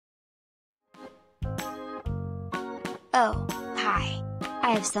Oh, hi!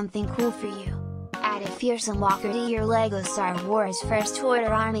 I have something cool for you. Add a fearsome walker to your LEGO Star Wars First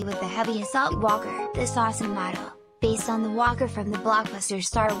Order army with the heavy assault walker. This awesome model, based on the walker from the blockbuster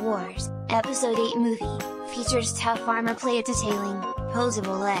Star Wars, Episode VIII movie, features tough armor plate detailing,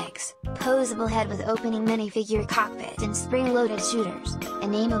 posable legs, posable head with opening minifigure cockpit and spring-loaded shooters,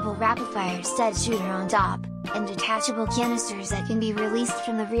 an aimable rapid-fire stud shooter on top, and detachable canisters that can be released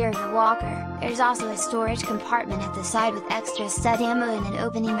from the rear of the walker. There's also a storage compartment at the side with extra stud ammo and an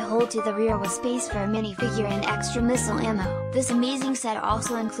opening to hold to the rear with space for a minifigure and extra missile ammo. This amazing set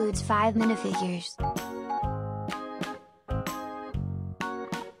also includes 5 minifigures,